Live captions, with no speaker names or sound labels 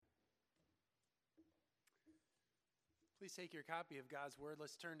Please take your copy of God's Word.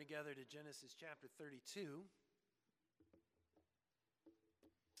 Let's turn together to Genesis chapter 32.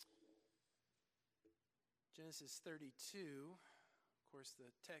 Genesis 32. Of course,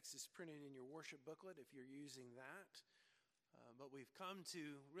 the text is printed in your worship booklet if you're using that. But we've come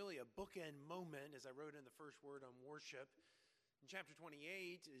to really a bookend moment, as I wrote in the first word on worship. In chapter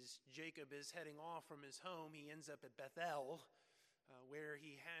 28, as Jacob is heading off from his home, he ends up at Bethel, where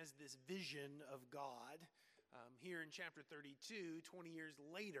he has this vision of God. Here in chapter 32, 20 years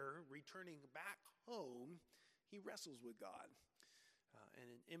later, returning back home, he wrestles with God.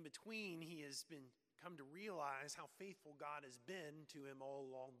 And in between, he has come to realize how faithful God has been to him all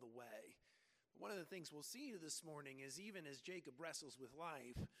along the way. One of the things we'll see this morning is even as Jacob wrestles with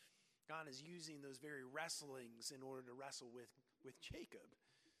life, God is using those very wrestlings in order to wrestle with Jacob,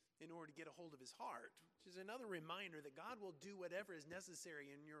 in order to get a hold of his heart, which is another reminder that God will do whatever is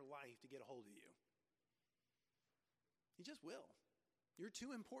necessary in your life to get a hold of you. He just will. You're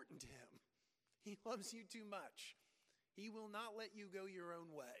too important to him. He loves you too much. He will not let you go your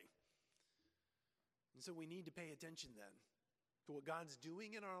own way. And so we need to pay attention then to what God's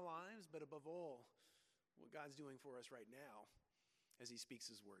doing in our lives, but above all, what God's doing for us right now as he speaks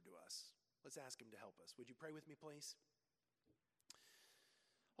his word to us. Let's ask him to help us. Would you pray with me, please?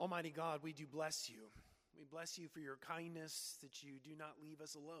 Almighty God, we do bless you. We bless you for your kindness, that you do not leave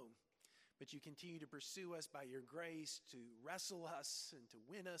us alone, but you continue to pursue us by your grace, to wrestle us and to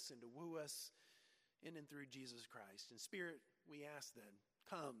win us and to woo us in and through Jesus Christ. In Spirit, we ask then,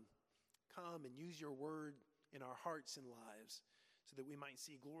 come and use your word in our hearts and lives so that we might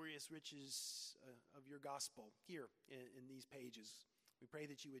see glorious riches of your gospel here in these pages. We pray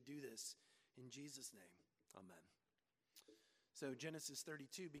that you would do this in Jesus' name. Amen. So Genesis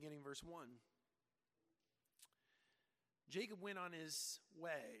 32, beginning verse 1. Jacob went on his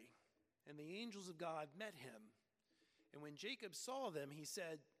way, and the angels of God met him. And when Jacob saw them, he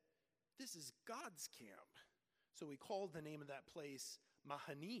said, "This is God's camp." So he called the name of that place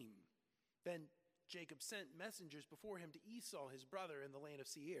Mahanaim. Then Jacob sent messengers before him to Esau, his brother, in the land of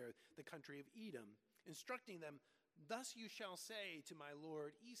Seir, the country of Edom, instructing them, "Thus you shall say to my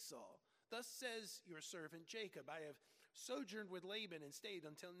lord Esau, thus says your servant Jacob, I have sojourned with Laban and stayed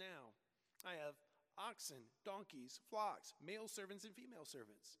until now. I have oxen, donkeys, flocks, male servants and female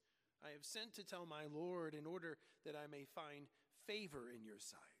servants. I have sent to tell my lord in order that I may find favor in your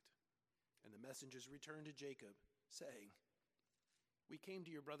sight." And the messengers returned to Jacob, saying, "We came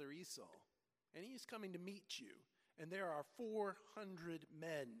to your brother Esau, and he is coming to meet you, and there are 400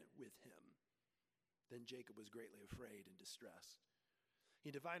 men with him." Then Jacob was greatly afraid and distressed. He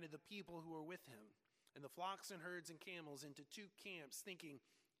divided the people who were with him and the flocks and herds and camels into two camps, thinking,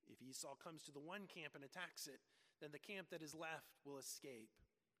 if Esau comes to the one camp and attacks it, then the camp that is left will escape.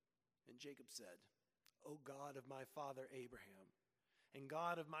 And Jacob said, "O God of my father Abraham, and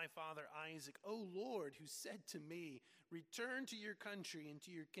God of my father Isaac, O Lord, who said to me, 'Return to your country and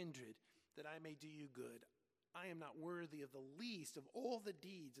to your kindred, that I may do you good,' I am not worthy of the least of all the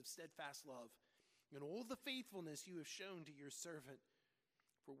deeds of steadfast love and all the faithfulness you have shown to your servant.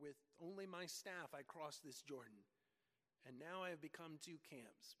 For with only my staff I crossed this Jordan, and now I have become two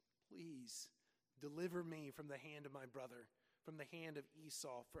camps. Please deliver me from the hand of my brother, from the hand of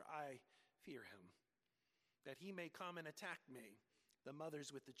Esau, for I fear him, that he may come and attack me, the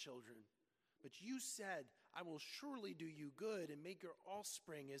mothers with the children. But you said, I will surely do you good and make your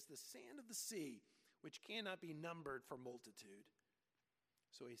offspring as the sand of the sea, which cannot be numbered for multitude."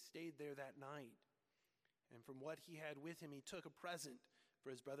 So he stayed there that night. And from what he had with him, he took a present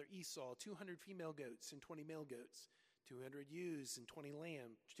for his brother Esau, 200 female goats and 20 male goats, 200 ewes and 20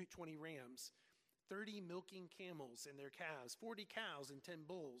 rams, 30 milking camels and their calves, 40 cows and 10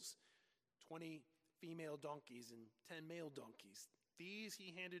 bulls, 20 female donkeys and 10 male donkeys. These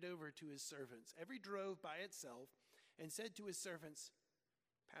he handed over to his servants, every drove by itself, and said to his servants,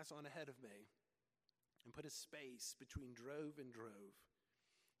 "Pass on ahead of me," and put a space between drove and drove.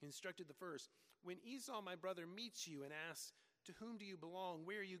 He instructed the first, "When Esau my brother meets you and asks, 'To whom do you belong?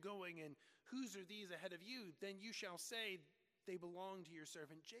 Where are you going? And whose are these ahead of you?' then you shall say, 'They belong to your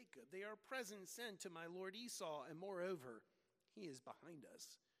servant Jacob. They are presents sent to my lord Esau, and moreover, he is behind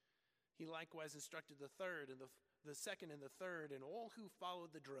us.' He likewise instructed the third and the second and the third, and all who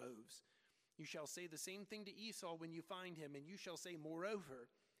followed the droves. You shall say the same thing to Esau when you find him, and you shall say, 'Moreover,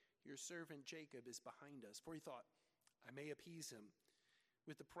 your servant Jacob is behind us.' For he thought, I may appease him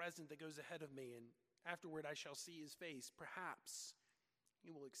with the present that goes ahead of me, and afterward I shall see his face. Perhaps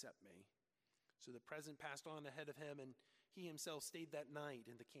he will accept me." So the present passed on ahead of him, and he himself stayed that night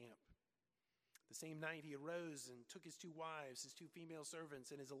in the camp. The same night he arose and took his 2 wives, his 2 female servants,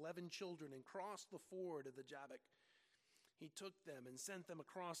 and his 11 children, and crossed the ford of the Jabbok. He took them and sent them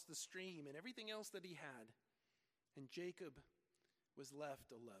across the stream and everything else that he had. And Jacob was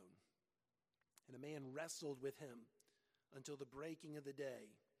left alone. And a man wrestled with him until the breaking of the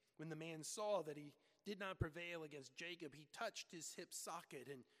day. When the man saw that he did not prevail against Jacob, he touched his hip socket,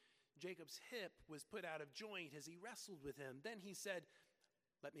 and Jacob's hip was put out of joint as he wrestled with him. Then he said,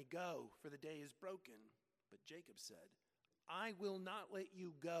 "Let me go, for the day is broken." But Jacob said, "I will not let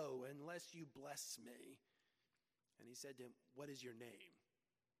you go unless you bless me." And he said to him, "What is your name?"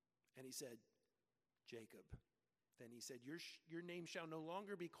 And he said, "Jacob." Then he said, Your name shall no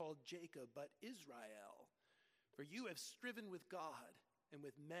longer be called Jacob, but Israel, for you have striven with God and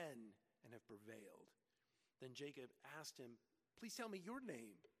with men and have prevailed." Then Jacob asked him, "Please tell me your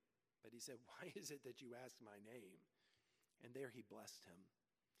name." But he said, "Why is it that you ask my name?" And there he blessed him.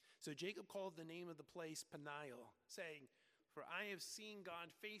 So Jacob called the name of the place Peniel, saying, "For I have seen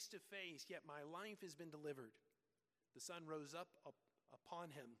God face to face, yet my life has been delivered." The sun rose up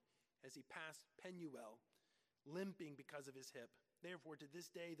upon him as he passed Penuel, limping because of his hip. Therefore, to this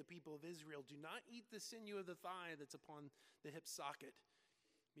day, the people of Israel do not eat the sinew of the thigh that's upon the hip socket,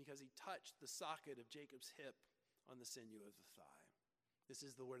 because he touched the socket of Jacob's hip on the sinew of the thigh. This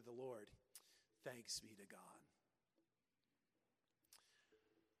is the word of the Lord. Thanks be to God.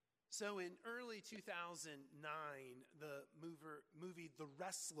 So in early 2009, the movie The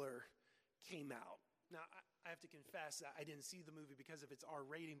Wrestler came out. Now, I have to confess that I didn't see the movie because of its R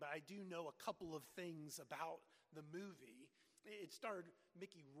rating, but I do know a couple of things about the movie. It starred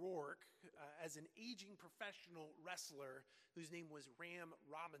Mickey Rourke as an aging professional wrestler whose name was Ram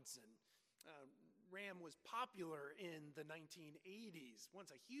Robinson. Ram was popular in the 1980s,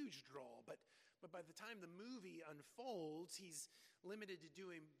 once a huge draw, but by the time the movie unfolds, he's limited to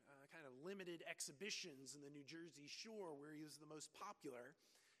doing kind of limited exhibitions in the New Jersey Shore, where he was the most popular,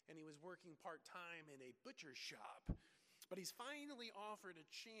 and he was working part-time in a butcher shop. But he's finally offered a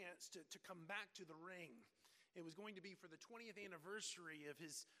chance to come back to the ring. It was going to be for the 20th anniversary of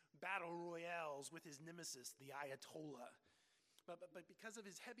his battle royales with his nemesis, the Ayatollah. But because of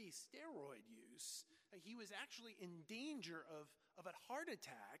his heavy steroid use, he was actually in danger of a heart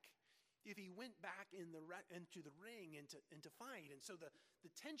attack if he went back into the ring and to fight. And so the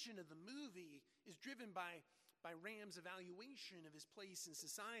tension of the movie is driven by Ram's evaluation of his place in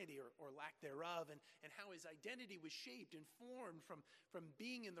society, or lack thereof, and how his identity was shaped and formed from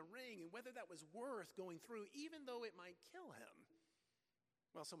being in the ring, and whether that was worth going through, even though it might kill him.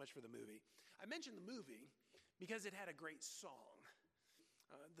 Well, so much for the movie. I mentioned the movie because it had a great song.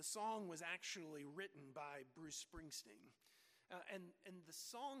 The song was actually written by Bruce Springsteen. And the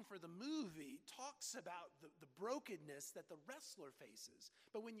song for the movie talks about the brokenness that the wrestler faces.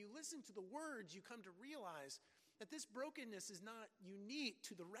 But when you listen to the words, you come to realize that this brokenness is not unique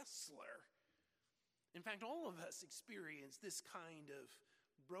to the wrestler. In fact, all of us experience this kind of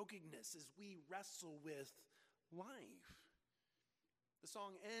brokenness as we wrestle with life. The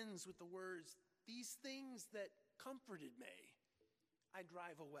song ends with the words, "These things that comforted me, I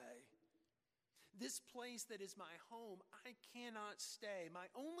drive away. This place that is my home, I cannot stay. My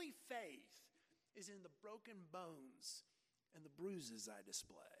only faith is in the broken bones and the bruises I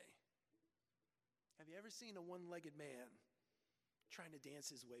display." Have you ever seen a one-legged man trying to dance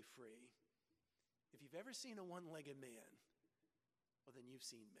his way free? If you've ever seen a one-legged man, well, then you've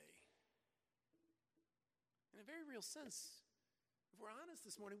seen me. In a very real sense, if we're honest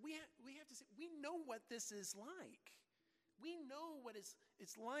this morning, we have to say, we know what this is like. We know what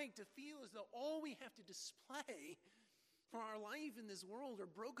it's like to feel as though all we have to display for our life in this world are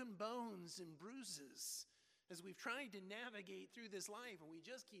broken bones and bruises, as we've tried to navigate through this life, and we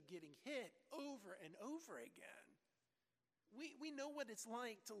just keep getting hit over and over again. We know what it's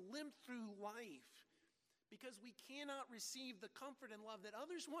like to limp through life because we cannot receive the comfort and love that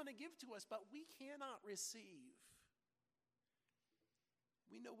others want to give to us, but we cannot receive.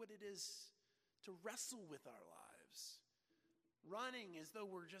 We know what it is to wrestle with our lives, running as though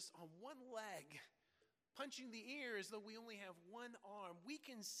we're just on one leg, punching the air as though we only have one arm. We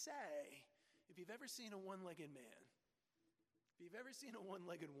can say, if you've ever seen a one-legged man, if you've ever seen a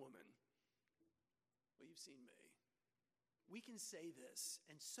one-legged woman, well, you've seen me. We can say this,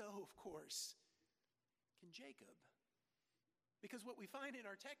 and so, of course, can Jacob. Because what we find in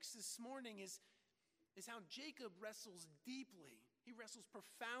our text this morning is how Jacob wrestles deeply. He wrestles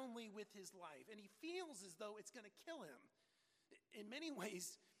profoundly with his life, and he feels as though it's going to kill him. In many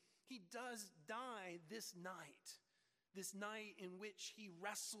ways, he does die this night in which he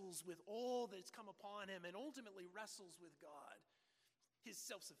wrestles with all that's come upon him and ultimately wrestles with God. His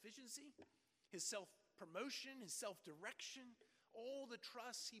self-sufficiency, his self-promotion, his self-direction, all the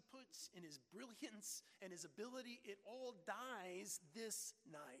trust he puts in his brilliance and his ability, it all dies this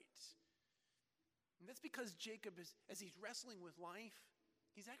night. And that's because Jacob, as he's wrestling with life,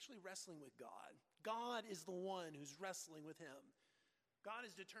 he's actually wrestling with God. God is the one who's wrestling with him. God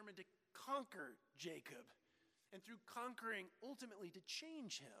is determined to conquer Jacob, and through conquering, ultimately to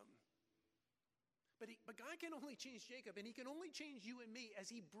change him. But God can only change Jacob, and he can only change you and me as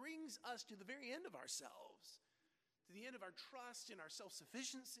he brings us to the very end of ourselves, to the end of our trust in our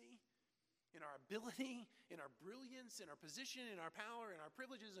self-sufficiency, in our ability, in our brilliance, in our position, in our power, in our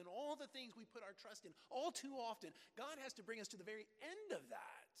privileges, and all the things we put our trust in. All too often, God has to bring us to the very end of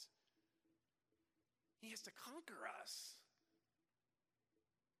that. He has to conquer us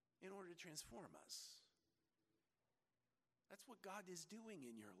in order to transform us. That's what God is doing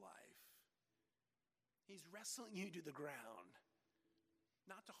in your life. He's wrestling you to the ground,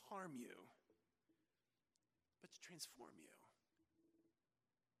 not to harm you, but to transform you.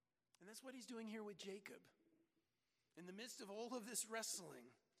 And that's what he's doing here with Jacob. In the midst of all of this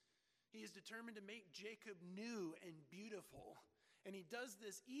wrestling, he is determined to make Jacob new and beautiful. And he does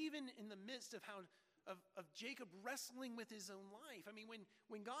this even in the midst of Jacob wrestling with his own life. I mean,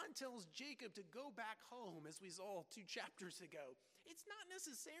 when God tells Jacob to go back home, as we saw 2 chapters ago, it's not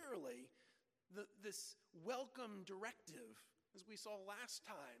necessarily this welcome directive, as we saw last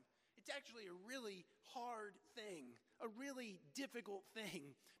time. It's actually a really hard thing, a really difficult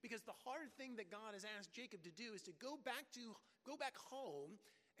thing, because the hard thing that God has asked Jacob to do is to go back home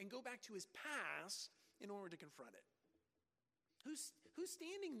and go back to his past in order to confront it. Who's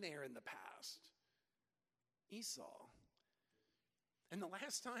standing there in the past? Esau. And the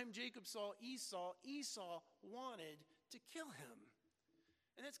last time Jacob saw Esau, Esau wanted to kill him.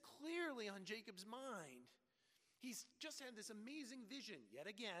 And that's clearly on Jacob's mind. He's just had this amazing vision, yet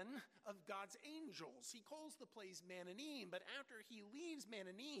again, of God's angels. He calls the place Mahanaim, but after he leaves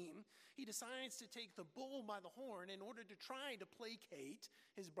Mahanaim, he decides to take the bull by the horn in order to try to placate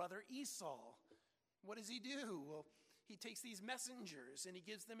his brother Esau. What does he do? Well, he takes these messengers and he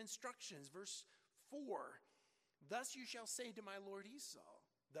gives them instructions. Verse 4, "Thus you shall say to my lord Esau,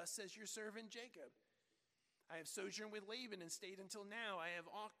 thus says your servant Jacob, I have sojourned with Laban and stayed until now. I have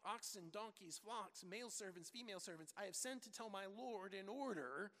oxen, donkeys, flocks, male servants, female servants. I have sent to tell my Lord in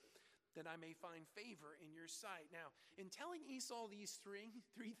order that I may find favor in your sight." Now, in telling Esau these three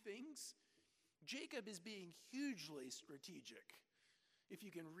things, Jacob is being hugely strategic, if you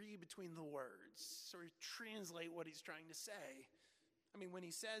can read between the words, or translate what he's trying to say. I mean, when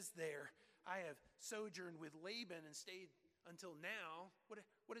he says there, I have sojourned with Laban and stayed until now,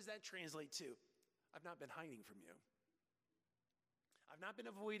 what does that translate to? I've not been hiding from you. I've not been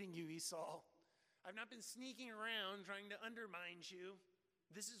avoiding you, Esau. I've not been sneaking around trying to undermine you.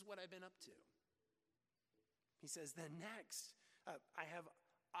 This is what I've been up to. He says then next, I have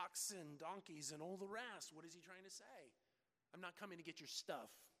oxen, donkeys, and all the rest. What is he trying to say? I'm not coming to get your stuff.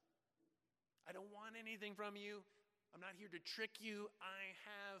 I don't want anything from you. I'm not here to trick you. I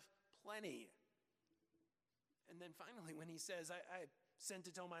have plenty. And then finally, when he says, I sent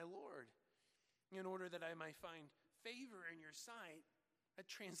to tell my Lord, in order that I might find favor in your sight, that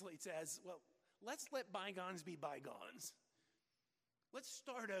translates as, well, let's let bygones be bygones. Let's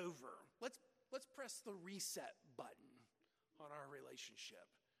start over. Let's press the reset button on our relationship.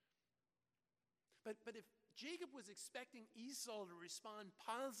 But if Jacob was expecting Esau to respond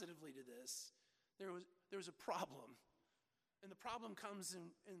positively to this, there was a problem. And the problem comes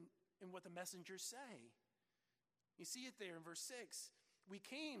in what the messengers say. You see it there in verse 6. We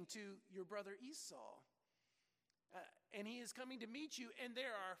came to your brother Esau, and he is coming to meet you, and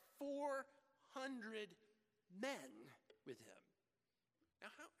there are 400 men with him. Now,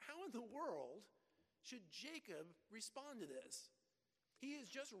 how in the world should Jacob respond to this? He has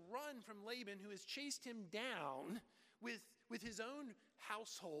just run from Laban, who has chased him down with his own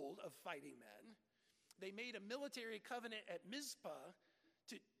household of fighting men. They made a military covenant at Mizpah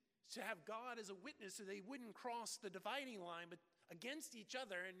to have God as a witness so they wouldn't cross the dividing line, but against each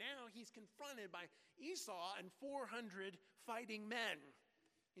other, and now he's confronted by Esau and 400 fighting men.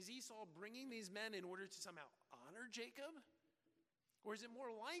 Is Esau bringing these men in order to somehow honor Jacob? Or is it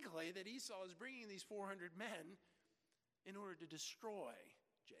more likely that Esau is bringing these 400 men in order to destroy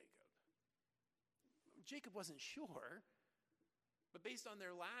Jacob? Jacob wasn't sure, but based on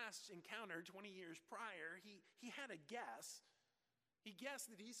their last encounter 20 years prior, he had a guess. He guessed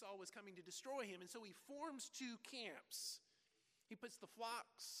that Esau was coming to destroy him, and so he forms 2 camps. He puts the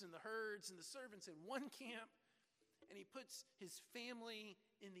flocks and the herds and the servants in one camp, and he puts his family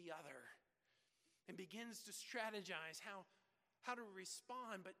in the other, and begins to strategize how to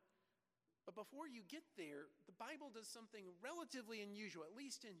respond. But But before you get there, the Bible does something relatively unusual, at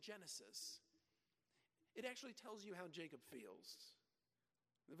least in Genesis. It actually tells you how Jacob feels.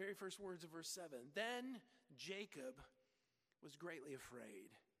 The very first words of verse 7. Then Jacob was greatly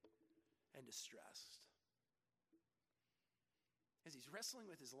afraid and distressed. As he's wrestling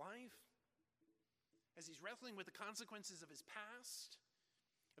with his life, as he's wrestling with the consequences of his past,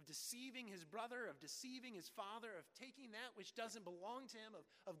 of deceiving his brother, of deceiving his father, of taking that which doesn't belong to him,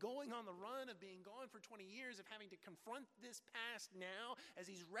 of going on the run, of being gone for 20 years, of having to confront this past now, as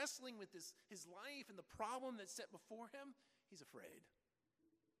he's wrestling with his life and the problem that's set before him, he's afraid.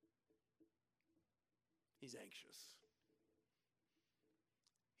 He's anxious.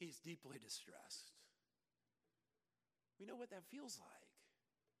 He's deeply distressed. We know what that feels like.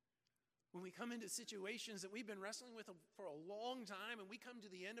 When we come into situations that we've been wrestling with for a long time and we come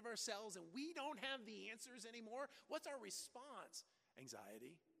to the end of ourselves and we don't have the answers anymore, what's our response?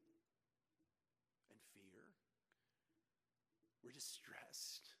 Anxiety and fear. We're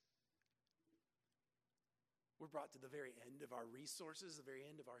distressed. We're brought to the very end of our resources, the very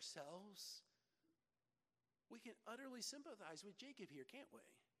end of ourselves. We can utterly sympathize with Jacob here, can't we?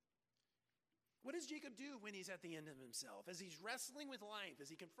 What does Jacob do when he's at the end of himself? As he's wrestling with life,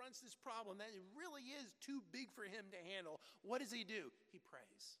 as he confronts this problem that it really is too big for him to handle, what does he do? He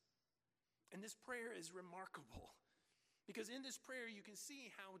prays. And this prayer is remarkable. Because in this prayer, you can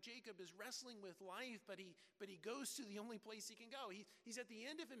see how Jacob is wrestling with life, but he goes to the only place he can go. He's at the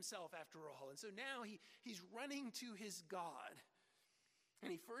end of himself after all. And so now he's running to his God.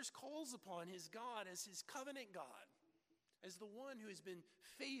 And he first calls upon his God as his covenant God, as the one who has been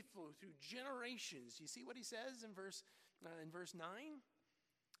faithful through generations. You see what he says in verse 9?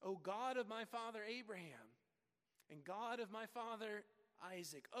 O God of my father Abraham, and God of my father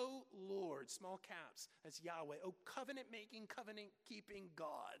Isaac, O Lord, small caps, that's Yahweh, O covenant-making, covenant-keeping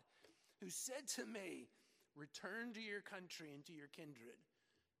God, who said to me, return to your country and to your kindred,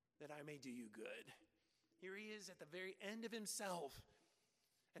 that I may do you good. Here he is at the very end of himself.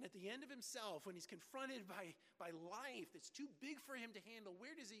 And at the end of himself, when he's confronted by life that's too big for him to handle,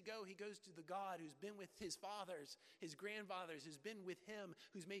 where does he go? He goes to the God who's been with his fathers, his grandfathers, who's been with him,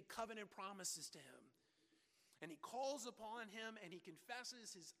 who's made covenant promises to him. And he calls upon him and he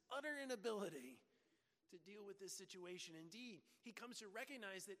confesses his utter inability to deal with this situation. Indeed, he comes to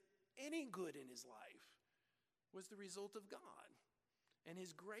recognize that any good in his life was the result of God and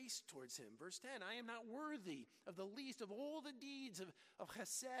his grace towards him. Verse 10, I am not worthy of the least of all the deeds of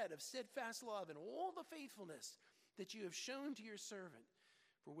chesed, of steadfast love, and all the faithfulness that you have shown to your servant.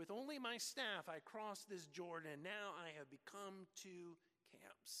 For with only my staff I crossed this Jordan, and now I have become two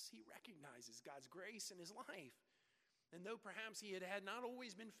camps. He recognizes God's grace in his life. And though perhaps he had not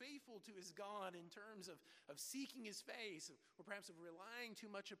always been faithful to his God in terms of seeking his face, or perhaps of relying too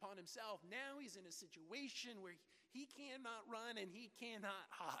much upon himself, now he's in a situation where he cannot run and he cannot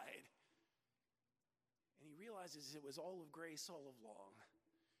hide. And he realizes it was all of grace all along.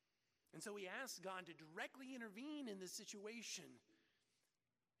 And so he asks God to directly intervene in this situation.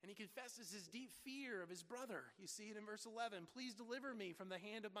 And he confesses his deep fear of his brother. You see it in verse 11. Please deliver me from the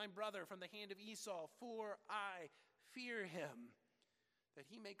hand of my brother, from the hand of Esau, for I fear him, that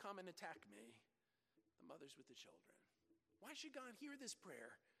he may come and attack me, the mothers with the children. Why should God hear this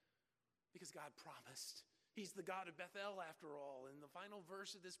prayer? Because God promised. He's the God of Bethel after all. In the final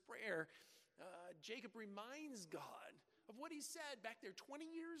verse of this prayer, Jacob reminds God of what he said back there 20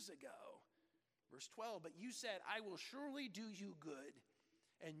 years ago. Verse 12, but you said, I will surely do you good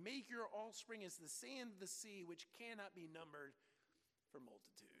and make your offspring as the sand of the sea, which cannot be numbered for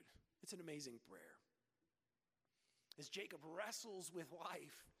multitude. It's an amazing prayer. As Jacob wrestles with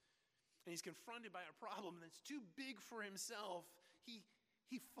life and he's confronted by a problem that's too big for himself, he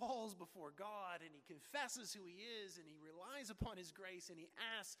falls before God and he confesses who he is and he relies upon his grace and he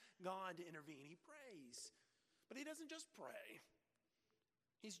asks God to intervene. He prays. But he doesn't just pray.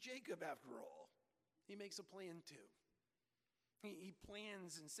 He's Jacob after all. He makes a plan too. He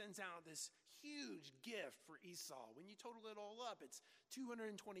plans and sends out this huge gift for Esau. When you total it all up, it's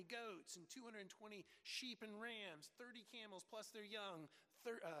 220 goats and 220 sheep and rams, 30 camels plus their young,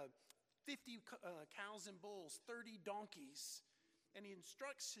 50 cows and bulls, 30 donkeys. And he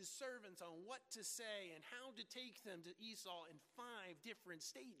instructs his servants on what to say and how to take them to Esau in 5 different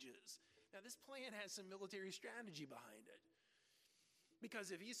stages. Now, this plan has some military strategy behind it.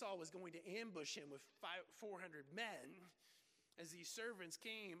 Because if Esau was going to ambush him with 400 men, as these servants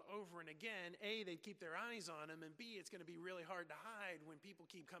came over and again, A, they'd keep their eyes on him, and B, it's going to be really hard to hide when people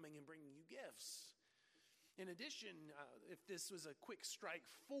keep coming and bringing you gifts. In addition, if this was a quick strike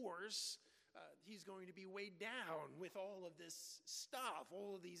force, he's going to be weighed down with all of this stuff,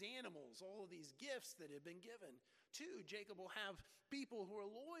 all of these animals, all of these gifts that have been given. 2, Jacob will have people who are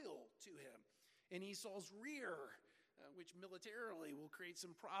loyal to him in Esau's rear, which militarily will create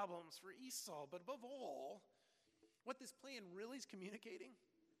some problems for Esau. But above all, what this plan really is communicating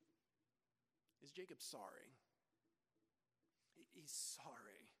is Jacob's sorry. He's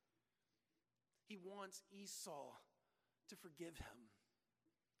sorry. He wants Esau to forgive him.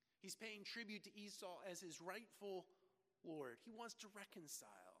 He's paying tribute to Esau as his rightful Lord. He wants to reconcile.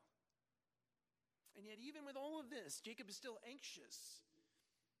 And yet, even with all of this, Jacob is still anxious.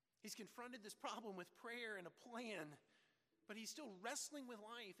 He's confronted this problem with prayer and a plan, but he's still wrestling with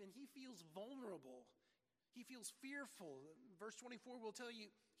life, and he feels vulnerable. He feels fearful. Verse 24 will tell you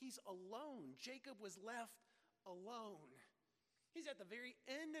he's alone. Jacob was left alone. He's at the very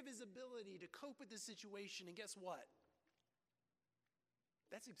end of his ability to cope with this situation, and guess what?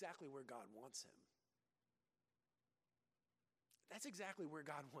 That's exactly where God wants him. That's exactly where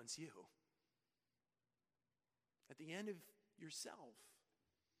God wants you. At the end of yourself,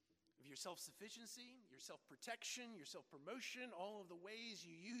 of your self-sufficiency, your self-protection, your self-promotion, all of the ways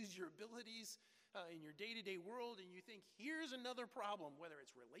you use your abilities in your day-to-day world, and you think, here's another problem, whether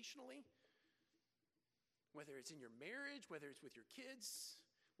it's relationally, whether it's in your marriage, whether it's with your kids,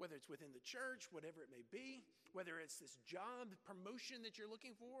 whether it's within the church, whatever it may be, whether it's this job promotion that you're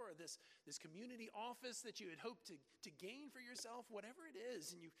looking for, or this community office that you had hoped to gain for yourself, whatever it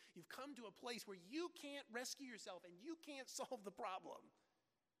is, and you've come to a place where you can't rescue yourself and you can't solve the problem.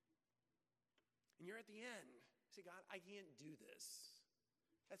 And you're at the end. You say, God, I can't do this.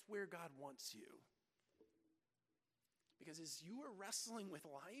 That's where God wants you. Because as you are wrestling with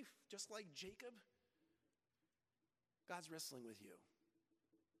life, just like Jacob, God's wrestling with you.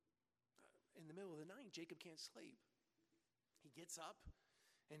 In the middle of the night, Jacob can't sleep. He gets up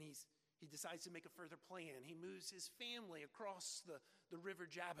and he decides to make a further plan. He moves his family across the river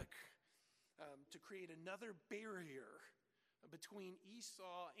Jabbok to create another barrier between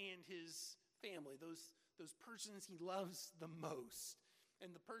Esau and his family, those persons he loves the most,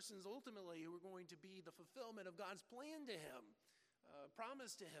 and the persons ultimately who are going to be the fulfillment of God's plan to him,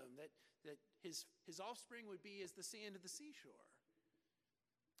 promise to him that his offspring would be as the sand of the seashore.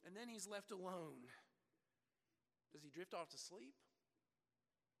 And then he's left alone. Does he drift off to sleep?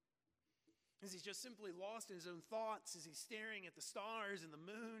 Is he just simply lost in his own thoughts? Is he staring at the stars and the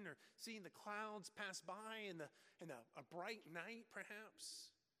moon, or seeing the clouds pass by in a bright night,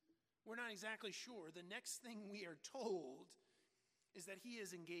 perhaps? We're not exactly sure. The next thing we are told is that he is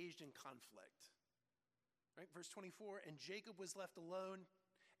engaged in conflict. Right? Verse 24, and Jacob was left alone,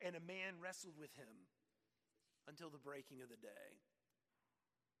 and a man wrestled with him until the breaking of the day.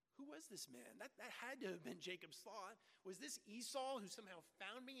 Who was this man? That had to have been Jacob's thought. Was this Esau who somehow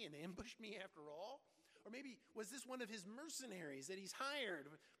found me and ambushed me after all? Or maybe was this one of his mercenaries that he's hired,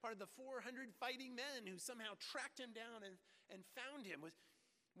 part of the 400 fighting men who somehow tracked him down and found him?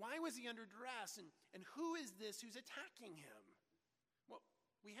 Why was he under duress? And who is this who's attacking him? Well,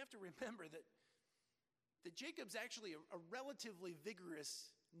 we have to remember that Jacob's actually a relatively vigorous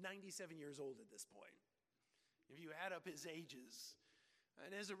 97 years old at this point, if you add up his ages.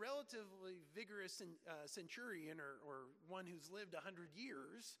 And as a relatively vigorous centurion, or one who's lived 100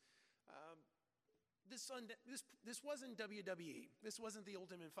 years, this wasn't WWE. This wasn't the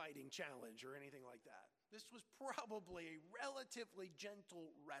Ultimate Fighting Challenge or anything like that. This was probably a relatively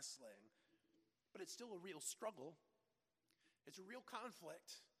gentle wrestling, but it's still a real struggle. It's a real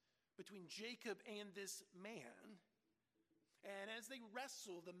conflict between Jacob and this man. And as they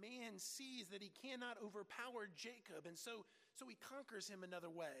wrestle, the man sees that he cannot overpower Jacob, and so he conquers him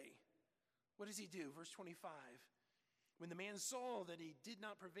another way. What does he do? Verse 25. When the man saw that he did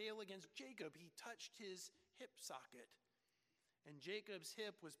not prevail against Jacob, he touched his hip socket, and Jacob's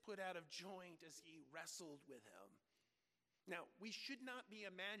hip was put out of joint as he wrestled with him. Now, we should not be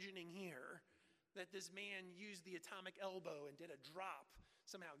imagining here that this man used the atomic elbow and did a drop,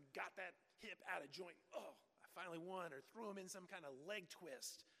 somehow got that hip out of joint. Oh, I finally won, or threw him in some kind of leg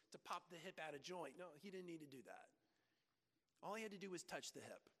twist to pop the hip out of joint. No, he didn't need to do that. All he had to do was touch the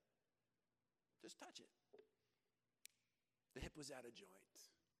hip. Just touch it. The hip was out of joint.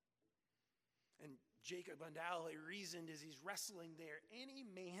 And Jacob undoubtedly reasoned as he's wrestling there, any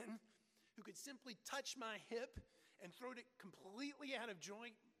man who could simply touch my hip and throw it completely out of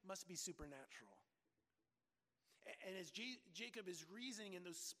joint must be supernatural. And as Jacob is reasoning in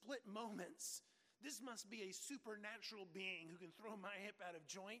those split moments, this must be a supernatural being who can throw my hip out of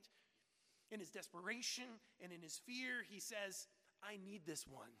joint. In his desperation and in his fear, he says, I need this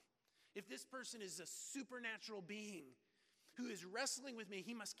one. If this person is a supernatural being, who is wrestling with me.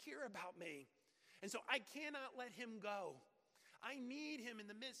 He must care about me. And so I cannot let him go. I need him in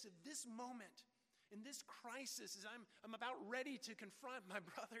the midst of this moment, in this crisis, as I'm about ready to confront my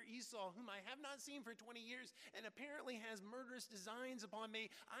brother Esau, whom I have not seen for 20 years and apparently has murderous designs upon me.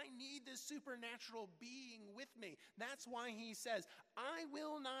 I need this supernatural being with me. That's why he says, I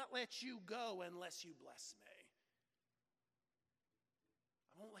will not let you go unless you bless me.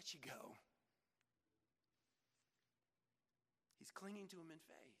 I won't let you go. He's clinging to him in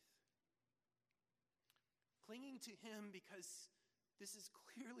faith. Clinging to him because this is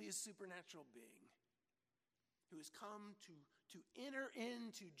clearly a supernatural being who has come to enter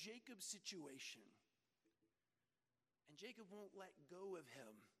into Jacob's situation. And Jacob won't let go of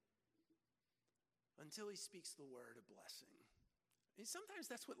him until he speaks the word of blessing. And sometimes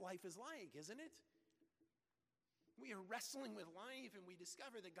that's what life is like, isn't it? We are wrestling with life and we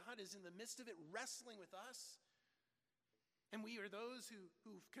discover that God is in the midst of it, wrestling with us. And we are those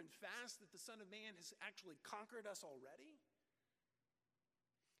who've confessed that the Son of Man has actually conquered us already.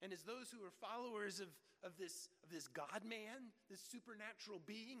 And as those who are followers of this God-man, this supernatural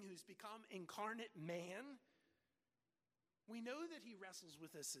being who's become incarnate man, we know that he wrestles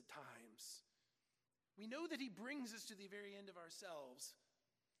with us at times. We know that he brings us to the very end of ourselves.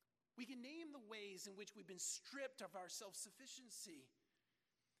 We can name the ways in which we've been stripped of our self-sufficiency.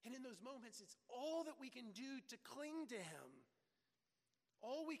 And in those moments, it's all that we can do to cling to him.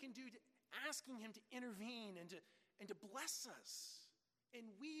 All we can do to asking him to intervene and to bless us. And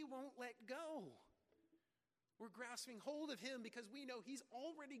we won't let go. We're grasping hold of him because we know he's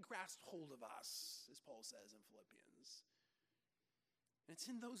already grasped hold of us, as Paul says in Philippians. And it's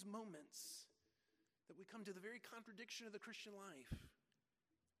in those moments that we come to the very contradiction of the Christian life.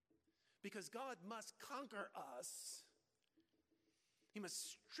 Because God must conquer us. He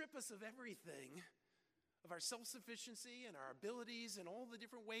must strip us of everything, of our self-sufficiency and our abilities and all the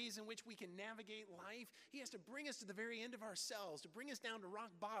different ways in which we can navigate life. He has to bring us to the very end of ourselves, to bring us down to rock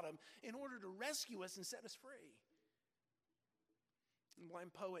bottom in order to rescue us and set us free. The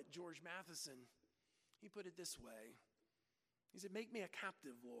blind poet George Matheson, he put it this way. He said, "Make me a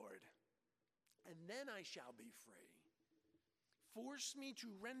captive, Lord, and then I shall be free. Force me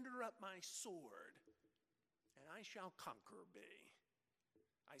to render up my sword, and I shall conquer be.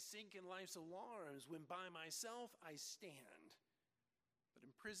 I sink in life's alarms when by myself I stand. But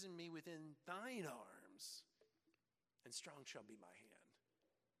imprison me within thine arms, and strong shall be my hand."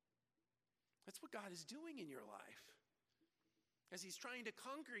 That's what God is doing in your life. As he's trying to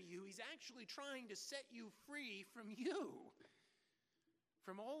conquer you, he's actually trying to set you free from you.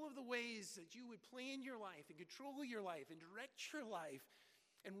 From all of the ways that you would plan your life and control your life and direct your life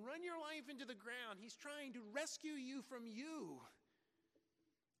and run your life into the ground. He's trying to rescue you from you.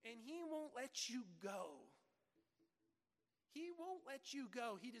 And he won't let you go. He won't let you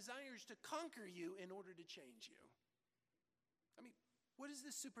go. He desires to conquer you in order to change you. I mean, what does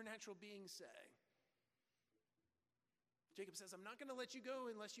this supernatural being say? Jacob says, "I'm not going to let you go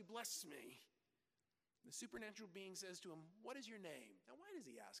unless you bless me." The supernatural being says to him, "What is your name?" Now, why does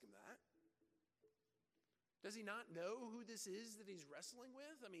he ask him that? Does he not know who this is that he's wrestling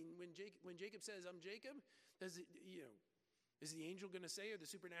with? I mean, when Jacob says, "I'm Jacob," does it, is the angel going to say, or the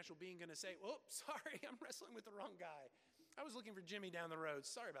supernatural being going to say, "Oh, sorry, I'm wrestling with the wrong guy. I was looking for Jimmy down the road.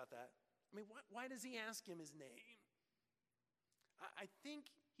 Sorry about that." I mean, why does he ask him his name? I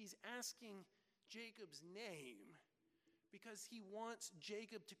think he's asking Jacob's name because he wants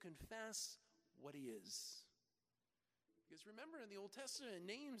Jacob to confess what he is. Because remember, in the Old Testament,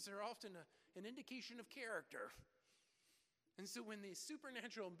 names are often an indication of character. And so when the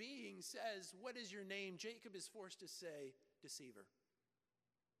supernatural being says, "What is your name?" Jacob is forced to say, deceiver,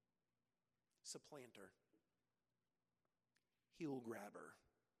 supplanter, heel grabber.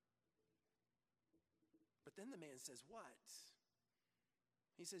 But then the man says, what?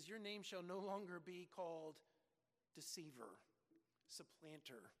 He says, "Your name shall no longer be called deceiver,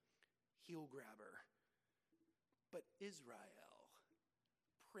 supplanter, heel grabber, but Israel,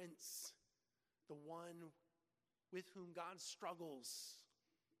 Prince, the one with whom God struggles,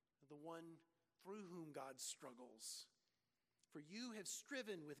 the one through whom God struggles. For you have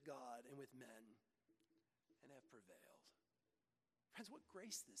striven with God and with men and have prevailed." Friends, what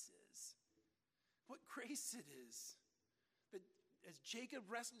grace this is. What grace it is that as Jacob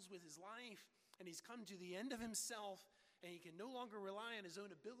wrestles with his life and he's come to the end of himself and he can no longer rely on his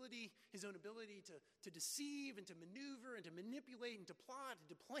own ability to deceive and to maneuver and to manipulate and to plot and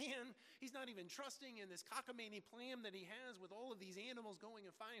to plan. He's not even trusting in this cockamamie plan that he has with all of these animals going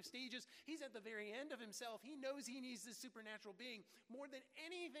in 5 stages. He's at the very end of himself. He knows he needs this supernatural being more than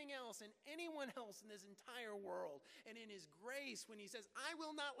anything else and anyone else in this entire world. And in his grace, when he says, I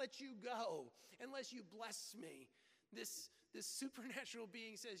will not let you go unless you bless me, this supernatural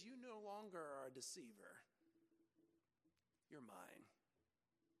being says, you no longer are a deceiver. You're mine.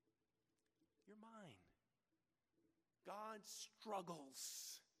 You're mine. God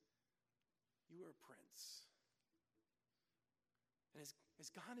struggles. You are a prince. And as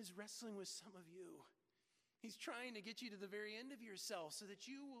God is wrestling with some of you, he's trying to get you to the very end of yourself so that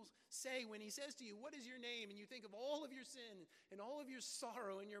you will say, when he says to you, what is your name? And you think of all of your sin and all of your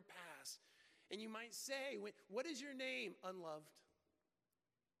sorrow in your past. And you might say, what is your name? Unloved,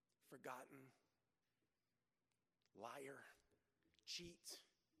 forgotten, liar, cheat,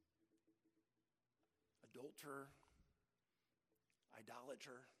 adulterer,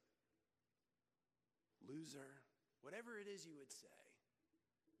 idolater, loser, whatever it is you would say.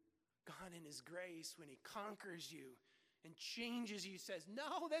 God in his grace, when he conquers you and changes you, says,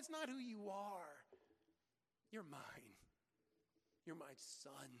 no, that's not who you are. You're mine. You're my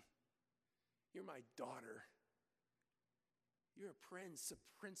son. You're my daughter. You're a prince,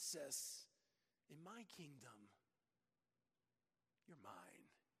 a princess in my kingdom. You're mine.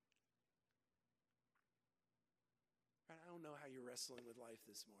 I don't know how you're wrestling with life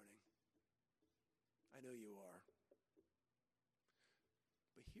this morning. I know you are.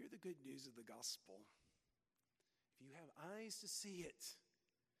 But hear the good news of the gospel. If you have eyes to see it,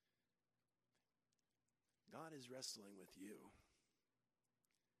 God is wrestling with you.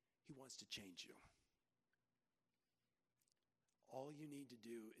 He wants to change you. All you need to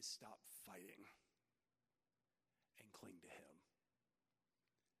do is stop fighting and cling to him.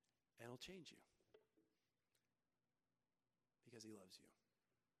 And he'll change you. Because he loves you.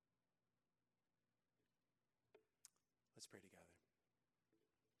 Let's pray together.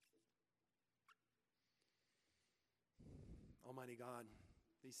 Almighty God,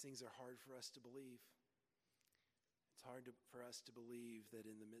 these things are hard for us to believe. It's hard for us to believe that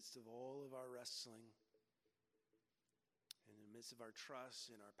in the midst of all of our wrestling, in the midst of our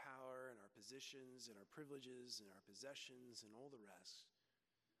trust and our power and our positions and our privileges and our possessions and all the rest,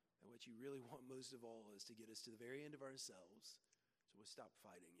 that what you really want most of all is to get us to the very end of ourselves, so we'll stop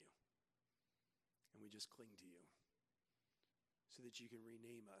fighting you. And we just cling to you so that you can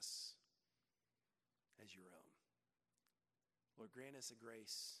rename us as your own. Lord, grant us a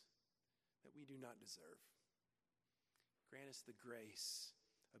grace that we do not deserve. Grant us the grace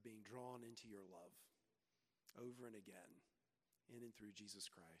of being drawn into your love over and again, in and through Jesus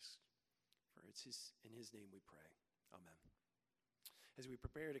Christ. For it's in his name we pray. Amen. As we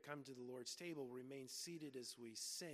prepare to come to the Lord's table, remain seated as we sing.